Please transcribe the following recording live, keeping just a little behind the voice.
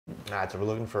Alright, so we're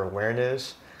looking for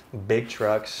awareness, big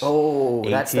trucks. Oh,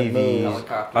 that's the move.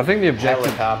 I think the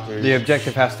objective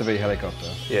has to be helicopter.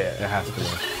 Yeah. It has to be.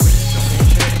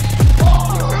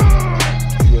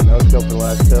 Yeah, no scope for the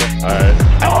last kill. Alright.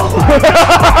 Oh my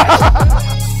God!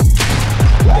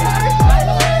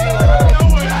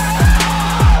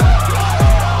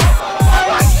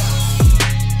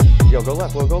 Yo, go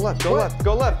left, go left, go left,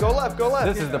 go left, go left, go left.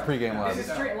 This is the pregame lobby.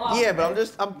 Yeah,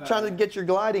 but I'm trying to get your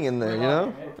gliding in there, you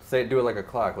know? Say, do it like a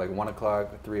clock, like 1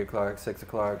 o'clock, 3 o'clock, 6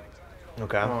 o'clock.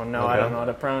 Okay. Oh no, I don't know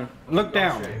the prone. Look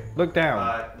down, look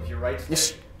down. If your right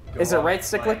stick, Is it right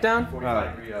stick look down?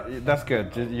 That's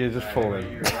good, you're just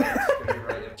falling.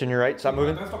 To your right, stop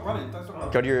moving. Don't stop running, don't stop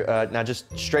running. Go to your, now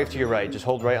just strafe to your right. Just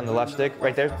hold right on the left stick,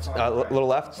 right there. Little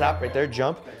left, stop, right there,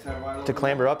 jump. To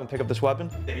clamber up and pick up this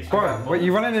weapon. Bro, wait,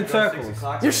 you're running in circles.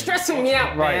 You're stressing me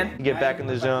out, man. You get back in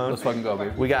the zone. Let's fucking go,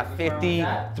 baby. We got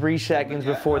 53 seconds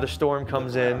before the storm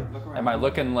comes in. Am I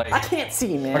looking like... I can't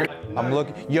see, man. I'm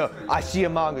looking, yo, I see a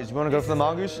mongoose. You wanna go for the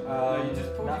mongoose? All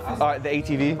right, the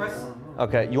ATV.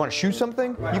 Okay, you wanna shoot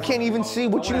something? You can't even see.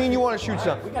 What you mean you wanna shoot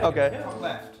something? Okay.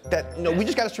 No, we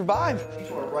just gotta survive.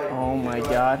 Oh my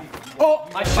God. Oh,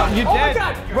 I shot. You're Oh dead. my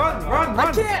God. Run, run, run.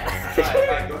 I can't.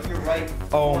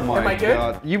 Oh my Am I good?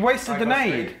 God. You wasted the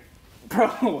nade.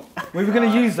 Bro. We were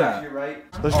gonna use that.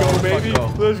 Let's go, baby.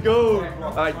 Let's go.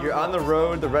 All right, you're on the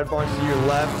road. The red barn's to your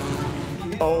left.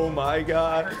 Oh my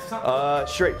God.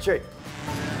 Straight, straight.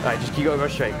 All right, just keep going. Go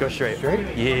straight. Go straight.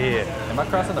 Straight? Yeah. Am I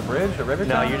crossing the bridge, the river?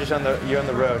 No, you're just on the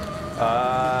road.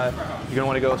 You're gonna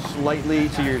want to go slightly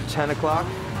to your 10 o'clock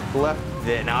left.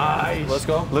 Then nice. Let's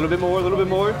go. A little bit more. A little bit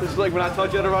more. This is like when I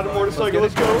taught you how to ride a motorcycle.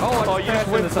 Let's go. Oh, You just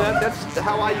went that. That's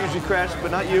how I usually crash,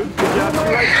 but not you. Good job. You're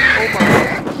right. Oh my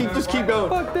God. Just keep going.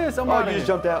 Fuck this. I'm Oh, out you of just here.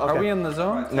 jumped out. Okay. Are we in the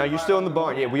zone? No, you're still in the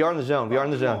barn. Yeah, we are in the zone. We are in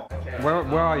the zone. Where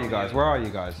are you guys? Where are you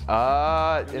guys?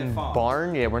 In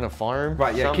barn. Yeah, we're in a farm.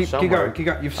 Right, yeah, keep going, keep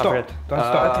going. You've stopped. Don't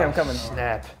stop. Okay, I'm coming.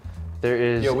 Snap. There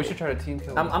is. Yo, we should try to team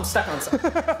kill. I'm stuck on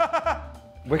something.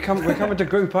 We're coming to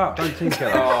group up, don't team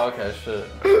kill. Oh, okay, shit.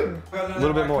 A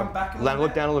little bit more.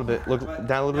 Look down a little bit. Look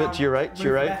down a little bit to your right, to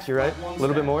your right, to your right. A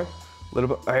little bit more. A little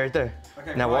bit. All right, right there.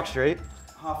 Okay, now walk straight.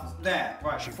 Half there.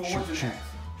 Right, forward to next.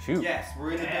 Shoot. Yes,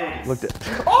 we're in the building. Look at.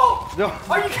 Oh! No.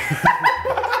 Are you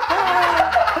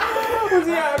Where's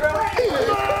he at, bro?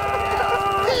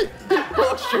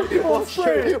 Walk straight. Walk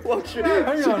straight. Walk straight.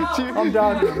 Hang on. I'm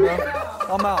down here, bro.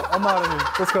 I'm out of here.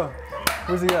 Let's go.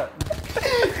 Where's he at?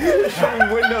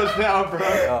 Showing windows now, bro.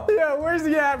 Yeah, where's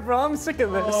he at, bro? I'm sick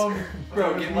of this.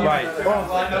 Bro, give me Right.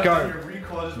 Go.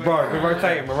 Bro, we're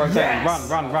rotating. Yes.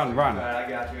 Run. I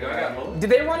got you. Did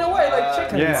they run away like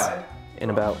chickens? Yeah. In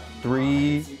about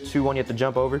 3, 2, 1, you have to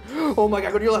jump over. Oh my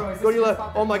God, go to your left, go to your left.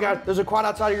 Oh my God, there's a quad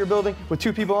outside of your building with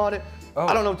 2 people on it. Oh.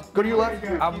 I don't know, go to your left.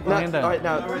 I'm laying down. All right,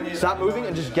 now stop moving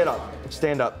and just get up.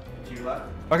 Stand up.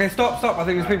 Okay, stop. I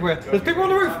think there's people here. There's people on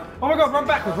the roof. Oh my God, run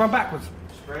backwards.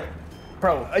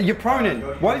 Bro, You're proning.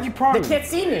 Why did you prone? they can't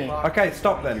see me. Okay,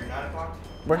 stop then.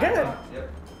 We're good.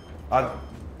 I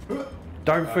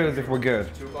don't feel as if we're good.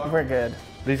 We're good.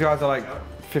 These guys are like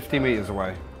 50 meters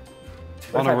away.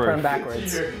 What On if a I prone roof.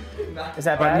 backwards? Is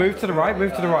that Right, bad? move to the right.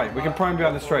 We can prone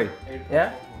behind the tree.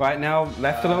 Yeah? Right, now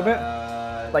left a little bit.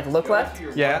 Like look left?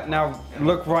 Yeah, now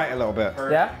look right a little bit.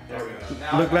 Yeah?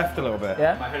 Look left a little bit.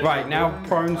 Yeah? Right, now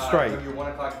prone straight. Your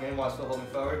 1 o'clock again while still holding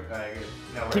forward. All right, good.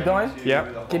 Now we're Keep going?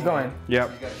 Yep. Keep going.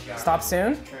 Yep. Stop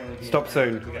soon? Stop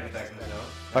soon. We gotta get back in the zone.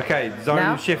 Okay, zone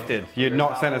Now? shifted. You're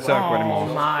not center circle Oh anymore.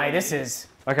 my, this is...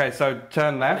 Okay, so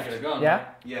turn left. Yeah?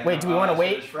 Wait, do we want to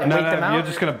wait and No, wait them out? you're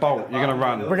just gonna bolt. You're gonna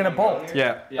run. We're gonna bolt.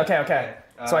 Yeah. Okay.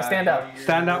 So I stand up.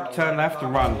 Stand up, turn left,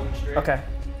 and run. Okay.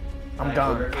 I'm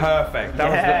gone. Perfect.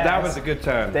 That was a good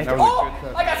turn. Thank That you. was a Oh! good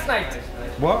turn. I got sniped!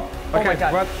 What? Okay, my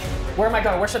God. run. Where am I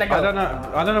going? Where should I go? I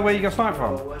don't know where you got sniped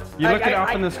from. You're looking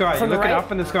up in the sky. You're From the looking right?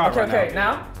 up in the sky right Okay,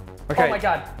 now. now? Okay. Oh my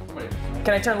God.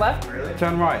 Can I turn left?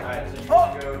 Turn right.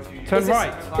 Oh! Turn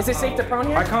right. Is it safe to prone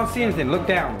here? I can't see anything. Look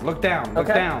down. Look down. Look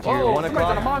Okay. down. Oh, 1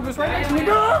 o'clock. a mongoose right next to me.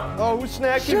 Oh,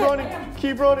 snap, keep running.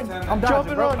 Keep running. I'm Jump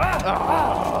dodging, and bro. run.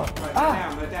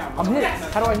 I'm hit.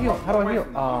 How do I heal?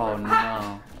 Oh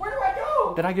no. Where do I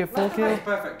go? Did I get full kill?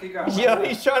 Perfect. Keep going. Yo,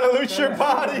 he's trying to loot your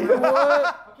body.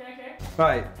 Okay.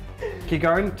 Right. Keep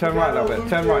going. Turn right a little bit.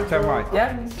 Turn right.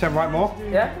 Yeah? Turn right more.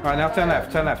 Yeah? Right, now turn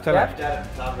left. Yeah?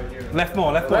 Left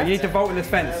more. Left? You need to vault in this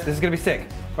fence. This is gonna be sick.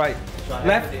 Right.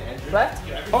 Left. Left?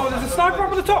 Oh, there's a sniper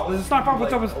up at the top. There's a sniper up at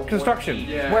the top of construction.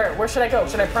 Where should I go?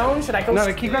 Should I prone? Should I go?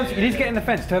 No, keep going. You need to get in the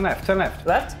fence. Turn left.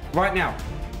 Left? Right now.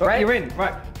 Oh, Right? You're in.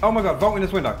 Right. Oh my God. Vault in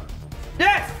this window.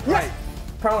 Yes. Right.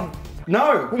 Prone.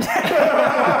 No.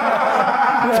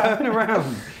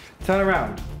 Turn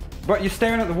around. But you're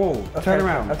staring at the wall. Turn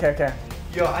around. Okay.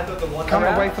 Yo, I thought the one. Come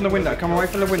away from the window. Come away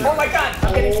from the window. Oh my god,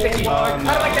 I'm getting sticky. How do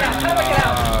I get out? How do I get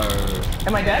out?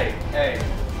 Am I dead? Hey.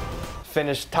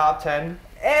 Finished top 10.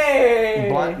 Hey!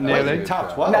 Nearly.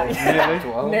 Top 12.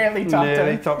 Nearly top 10.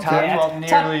 Nearly top 10. Top 12,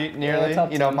 nearly.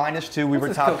 top You know, 10. -2, we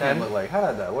were top 10. Look like? How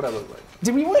did that? What that look like?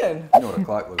 Did we win? You know what a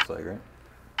clock looks like, right?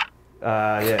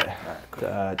 Yeah.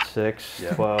 6,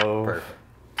 12, Perfect.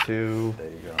 2. There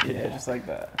you go. Yeah, just like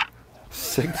that.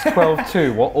 6, 12,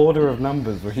 2. What order of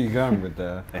numbers were you going with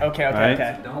there? Okay.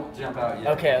 Don't jump out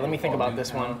yet. Okay, let me think about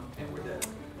this one.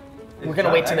 We're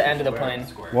gonna wait to the end of the plane.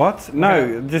 What?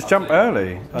 No, just jump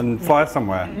early and fly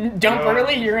somewhere. Jump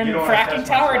early, you're in fracking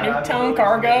tower, Nuketown,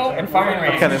 cargo, and firing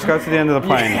range. Okay, let's go to the end of the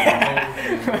plane.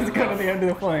 Let's go to the end of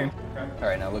the plane. All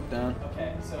right, now look down.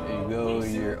 Okay, so There you go.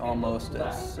 You're almost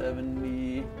at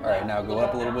 70. All right, now go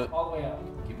up a little bit. all the way up.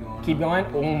 Keep going.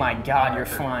 Oh my god, you're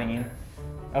flying.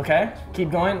 Okay,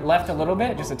 keep going. Left a little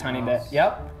bit, just a tiny bit.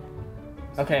 Yep.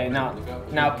 Okay, now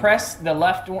press the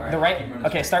left, the right.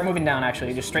 Okay, start moving down.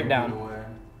 Actually, just straight down.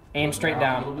 Aim straight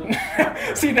down.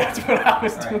 See, that's what I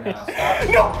was doing.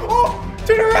 No! Oh!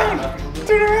 Turn around!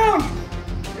 Turn around!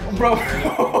 Bro.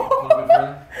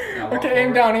 Okay,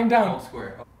 aim down. Aim down.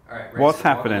 What's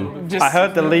happening? Just- I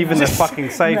heard the leaving the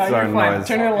fucking safe No, you're zone fine. noise.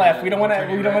 Turn to the left. We don't want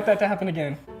that to happen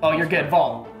again. Oh, you're good.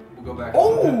 Vault. We'll go back.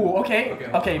 Oh, okay.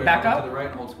 Okay, back To the up. right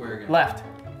and hold square again. Left.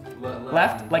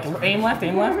 Left. Like aim left,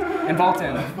 and vault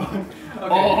in.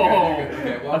 Oh.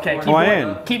 Okay. Keep Am I going.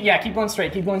 in? Keep going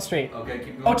straight. Keep going straight. Okay,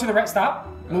 keep going. Oh, to the right. Stop.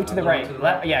 Move to the right.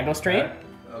 Yeah, go straight.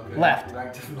 Okay. Left.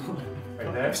 Back to the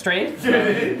left. Straight.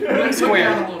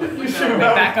 Square. Wait,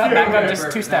 back up.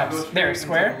 Just 2 steps. There.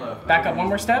 Square. Back up 1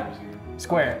 more step.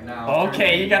 Square.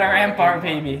 Okay, you got our rampart,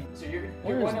 baby.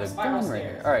 Where's the gun right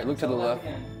here? All right, look to the left.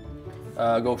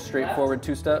 Go straight forward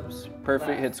 2 steps.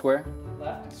 Perfect. Hit square.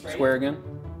 Square again.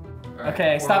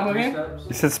 Okay, stop moving.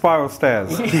 You said spiral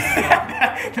stairs.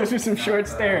 Those are some short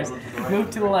stairs. Move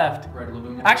to the left.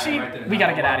 Actually, we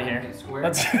gotta get out of here.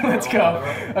 Let's go.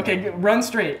 Okay, run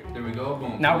straight. There we go.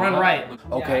 Boom. Now run right.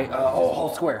 Okay.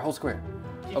 Hold square. Hold square.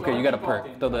 Okay, you got a perk.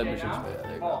 Throw that mission.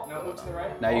 There you go. Now move to the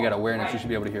right. Now you got awareness. You should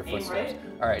be able to hear footsteps.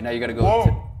 All right. Now you got to go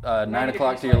to 9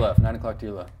 o'clock to your left. 9 o'clock to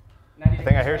your left. I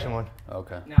think I hear someone.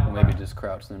 Okay. Well, maybe just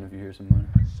crouch then if you hear someone.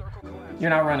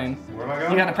 You're not running. Where am I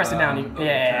going? You gotta press it down.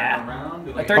 Yeah.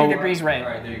 Around. Like 30 degrees right. All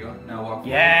right. There you go. Now walk.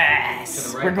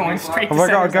 Yes. We're going straight to Have I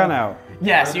got a center gun zone. out?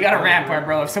 Yes, you got a rampart,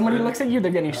 bro. If somebody looks at you,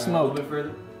 they're getting A little smoked. bit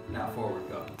further. Now forward.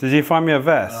 Go. Did you find me a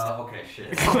vest? Okay.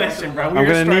 Shit. Listen, bro. We I'm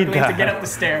were gonna need struggling that. to get up the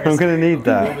stairs. I'm gonna need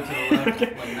that. Over to the left.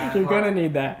 Like 9 You're o'clock. gonna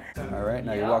need that. All right.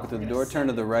 Now you're walking through the door. Turn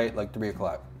to the right, like 3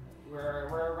 o'clock.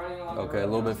 We're running along Okay, a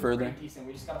little bit further. We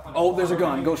just gotta find Oh, there's a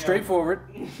gun. Go straight forward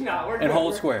No, we're and good.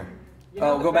 hold square.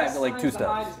 Oh, go back like 2 steps.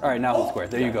 All right, now hold square.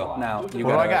 There you go. Now you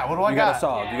What do I got? What do I You got got? a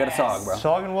sog. You got a sog, bro.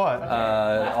 Sog and what?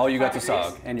 All you got's a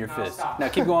sog and your fist. Now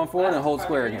keep going forward and hold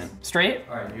square again. Straight,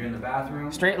 All right, you're in the bathroom.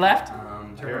 straight left,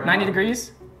 Turn around. 90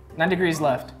 degrees, 9 degrees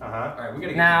left. All right, we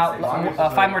gotta get Now, to the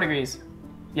safe. 5 more degrees.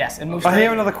 Yes, and move I straight.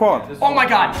 hear another quad. Oh my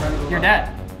god, you're dead.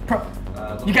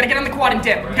 You gotta get on the quad and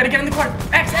dip. You gotta get on the quad.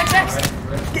 X.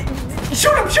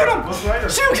 Shoot him! Shoot! Pull the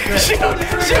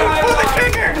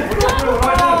trigger! Oh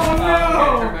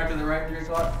Turn back to the right, 3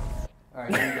 o'clock. All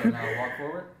right, here you go. Now walk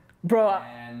forward. Bro,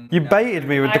 And You baited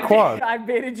me with the quad. I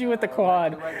baited you with the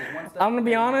quad. I'm gonna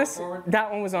be honest, that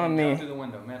one was on me. through the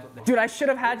window. Dude, I should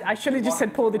have just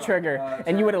said pull the trigger,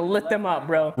 and you would have lit them up,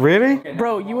 bro. Really?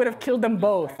 Bro, you would have killed them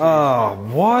both. Oh,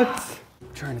 what?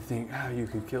 I'm trying to think how you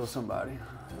could kill somebody.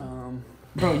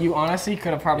 Bro, you honestly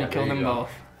could have probably killed there you them go.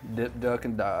 both. Dip, duck,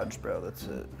 and dodge, bro. That's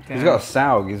it. He's got a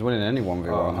Saug. He's winning any 1v1.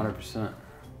 Oh, 100%.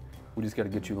 We just got to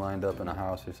get you lined up in a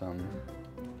house or something.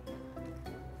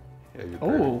 Yeah, you're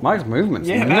perfect. Oh, Mike's movement's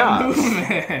yeah, that nuts.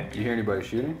 movement. You hear anybody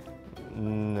shooting?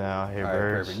 No, I hear All right,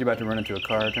 birds. perfect. You're about to run into a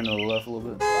car. Turn to the left a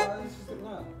little bit.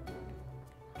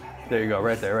 There you go,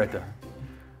 right there.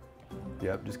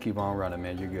 Yep, just keep on running,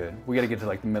 man. You're good. We got to get to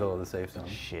like the middle of the safe zone.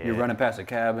 Shit. You're running past a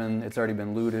cabin. It's already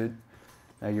been looted.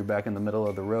 Now you're back in the middle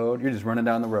of the road. You're just running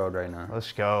down the road right now.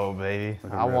 Let's go, baby.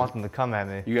 I want them to come at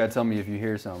me. You gotta tell me if you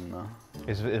hear something though.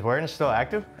 Is awareness still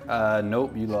active?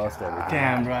 Nope, you lost everything.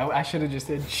 Damn, bro, I should have just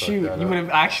said shoot. that You up. would have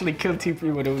actually killed 2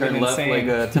 people. Would have Turn been left insane.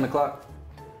 like 10 o'clock.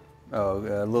 Oh,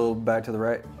 a little back to the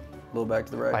right. A little back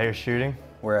to the right. I hear shooting.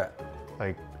 Where at?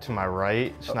 Like to my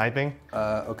right, sniping.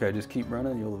 Okay, just keep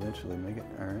running. You'll eventually make it.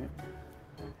 All right.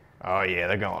 Oh yeah,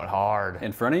 they're going hard.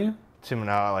 In front of you? To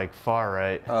my like far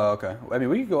right. Oh, okay. I mean,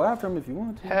 we could go after him if you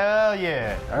want to. Hell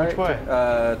yeah. All Which right,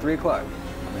 way? 3 o'clock. I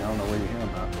mean, I don't know where you hear him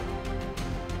at.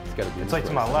 It's gotta be. It's like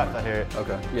to my left, I hear it.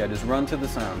 Okay. Yeah, just run to the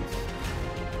sounds.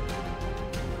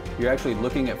 You're actually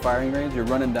looking at firing range. You're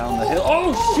running down the hill.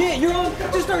 Oh shit! You're on.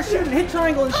 Just start shooting. Hit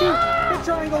triangle and shoot. Hit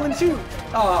triangle and shoot.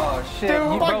 Oh shit!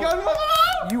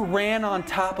 Dude, You ran on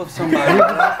top of somebody.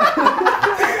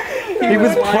 He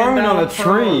was prone on a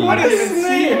tree. What a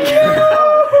snake!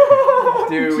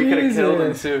 Dude, we could have killed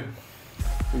him too.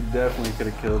 We definitely could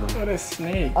have killed him. What a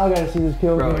snake. I gotta see this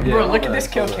kill cam. Bro, look at this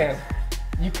kill cam.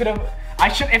 You could have.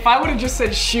 If I would have just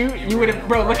said shoot, you would have.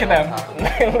 Bro, look at them.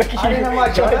 Look at you.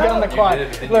 Trying to get on the quad.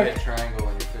 Look.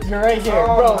 You're right here,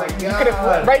 bro. You could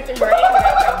have right there. You're aiming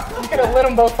at them. You could have lit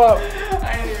them both up.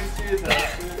 I didn't even see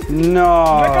that.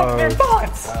 No. Look up their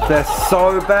bots. They're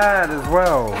so bad as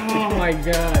well. Oh my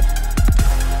god.